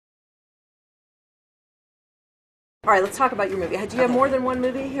All right, let's talk about your movie. Do you have more than one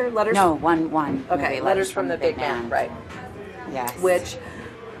movie here? Letters? No, one. Okay, movie, Letters from the Big Man. Right. Yes. Which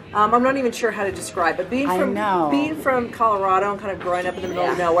I'm not even sure how to describe, but being from Colorado and kind of growing up in the middle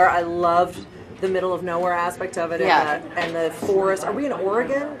of nowhere, I loved the middle of nowhere aspect of it and the forest. Are we in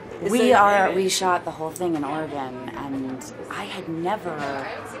Oregon? We shot the whole thing in Oregon, and I had never.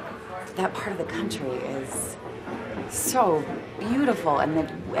 That part of the country is so beautiful, and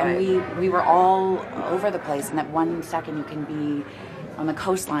we were all over the place. And that 1 second you can be on the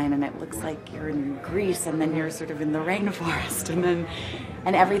coastline, and it looks like you're in Greece, and then you're sort of in the rainforest,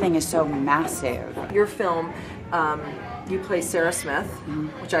 and everything is so massive. Your film, you play Sarah Smith,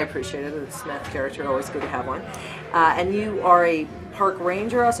 which I appreciated. The Smith character, always good to have one. And you are a park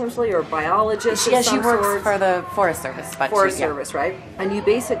ranger, essentially, or a biologist. Yeah, she works for the Forest Service. Forest Service, right? And you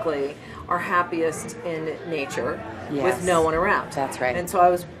basically are happiest in nature with no one around. That's right. And so I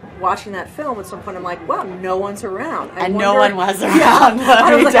was watching that film at some point. I'm like, wow, no one's around. No one was around.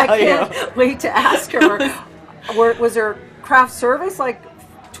 Let me tell you. I can't wait to ask her. Was there craft service like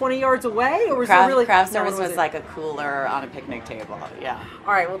 20 yards away, or was there really craft service? Was like a cooler on a picnic table. Yeah.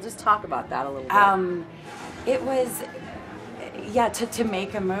 All right. Well, just talk about that a little bit. It was, to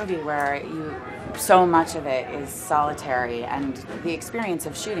make a movie where so much of it is solitary, and the experience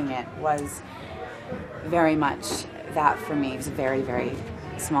of shooting it was very much that for me. It was a very, very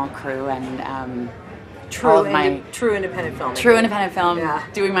small crew, and true independent film. True independent film. Yeah.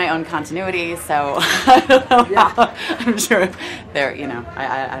 Doing my own continuity, so I don't know I'm sure there.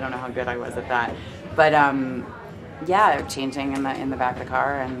 I don't know how good I was at that, but changing in the back of the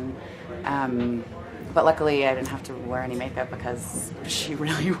car, and but luckily I didn't have to wear any makeup because she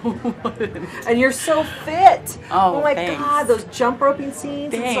really wouldn't. And you're so fit. Oh my thanks. God, those jump roping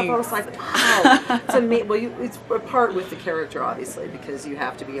scenes and stuff. I was like, wow, it's amazing. Well, it's a part with the character, obviously, because you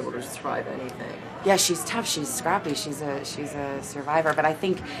have to be able to survive anything. Yeah, she's tough. She's scrappy. She's a survivor. But I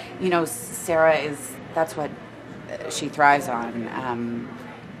think, Sarah that's what she thrives on.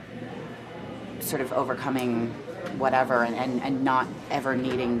 Sort of overcoming whatever and not ever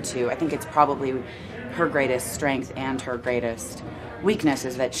needing to. I think it's probably her greatest strength and her greatest weakness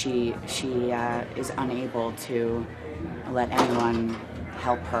is that she is unable to let anyone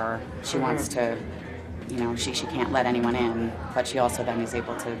help her. She wants to, she can't let anyone in, but she also then is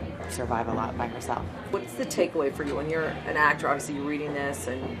able to survive a lot by herself. What's the takeaway for you when you're an actor? Obviously, you're reading this,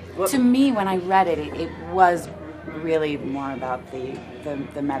 and to me, when I read it, it was really more about the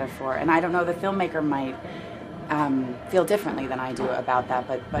metaphor. And I don't know, the filmmaker might feel differently than I do about that,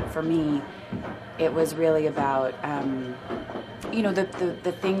 but for me, it was really about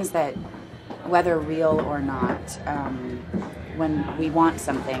the things that, whether real or not, when we want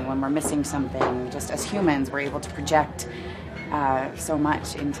something, when we're missing something, just as humans, we're able to project so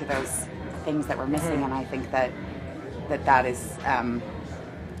much into those things that we're missing, and I think that is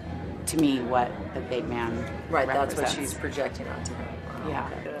to me what the big man represents. That's what she's projecting onto him. Yeah.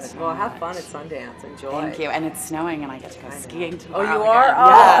 Well, have fun at Sundance. Enjoy. Thank you. And it's snowing, and I get to go skiing tomorrow. Oh, you are? Again. Oh,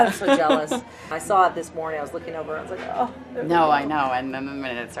 yeah. I'm so jealous. I saw it this morning. I was looking over. I was like, oh. No, I know. And then the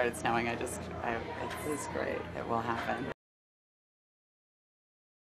minute it started snowing, it's great. It will happen.